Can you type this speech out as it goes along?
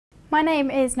My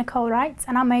name is Nicole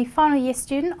and I'm a final year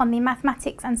student on the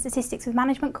Mathematics and Statistics with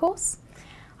Management course.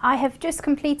 I have just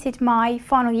completed my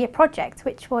final year project,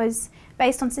 which was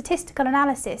based on statistical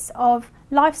analysis of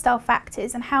lifestyle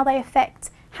factors and how they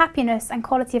affect happiness and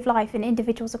quality of life in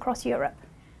individuals across Europe.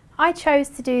 I chose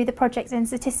to do the project in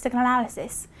statistical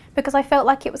analysis because I felt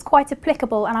like it was quite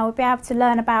applicable and I would be able to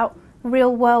learn about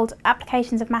real-world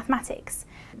applications of mathematics.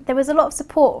 There was a lot of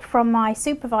support from my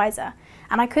supervisor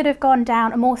and I could have gone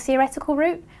down a more theoretical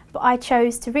route, but I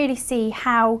chose to really see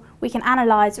how we can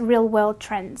analyse real-world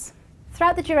trends.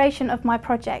 Throughout the duration of my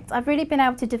project, I've really been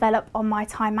able to develop on my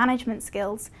time management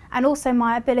skills and also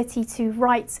my ability to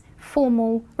write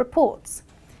formal reports.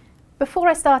 Before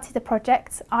I started the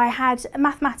project, I had a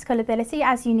mathematical ability,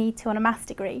 as you need to on a maths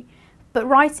degree, but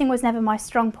writing was never my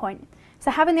strong point.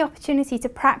 So having the opportunity to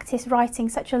practice writing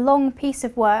such a long piece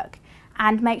of work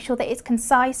and make sure that it's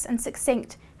concise and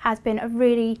succinct has been a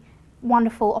really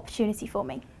wonderful opportunity for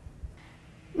me.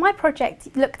 My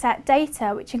project looked at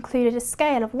data which included a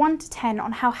scale of 1 to 10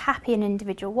 on how happy an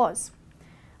individual was.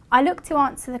 I looked to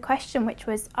answer the question which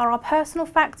was, are our personal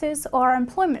factors or our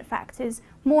employment factors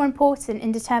more important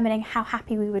in determining how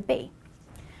happy we would be?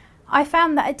 I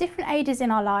found that at different ages in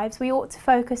our lives we ought to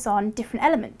focus on different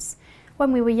elements.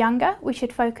 When we were younger, we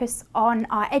should focus on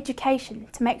our education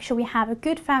to make sure we have a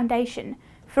good foundation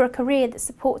for a career that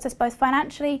supports us both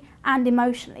financially and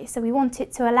emotionally. So we want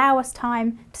it to allow us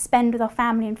time to spend with our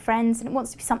family and friends, and it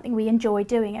wants to be something we enjoy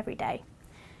doing every day.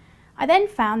 I then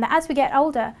found that as we get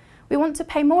older, we want to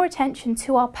pay more attention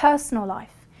to our personal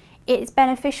life. It's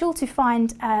beneficial to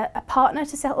find a partner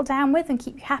to settle down with and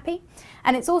keep you happy.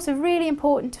 And it's also really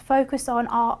important to focus on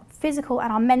our physical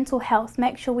and our mental health,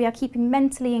 make sure we are keeping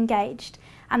mentally engaged.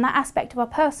 And that aspect of our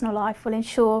personal life will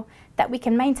ensure that we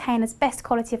can maintain as best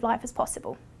quality of life as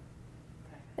possible.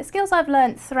 The skills I've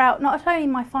learnt throughout not only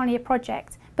my final year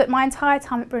project, but my entire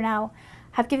time at Brunel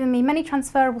have given me many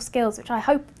transferable skills which I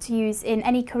hope to use in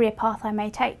any career path I may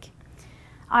take.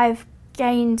 I've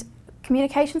gained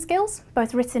communication skills,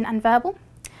 both written and verbal.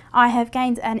 I have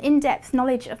gained an in-depth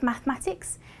knowledge of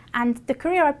mathematics, and the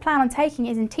career I plan on taking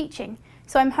is in teaching.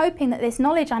 So I'm hoping that this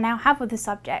knowledge I now have of the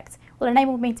subject will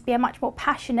enable me to be a much more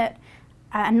passionate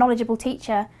and knowledgeable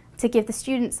teacher to give the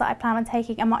students that I plan on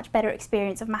taking a much better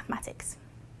experience of mathematics.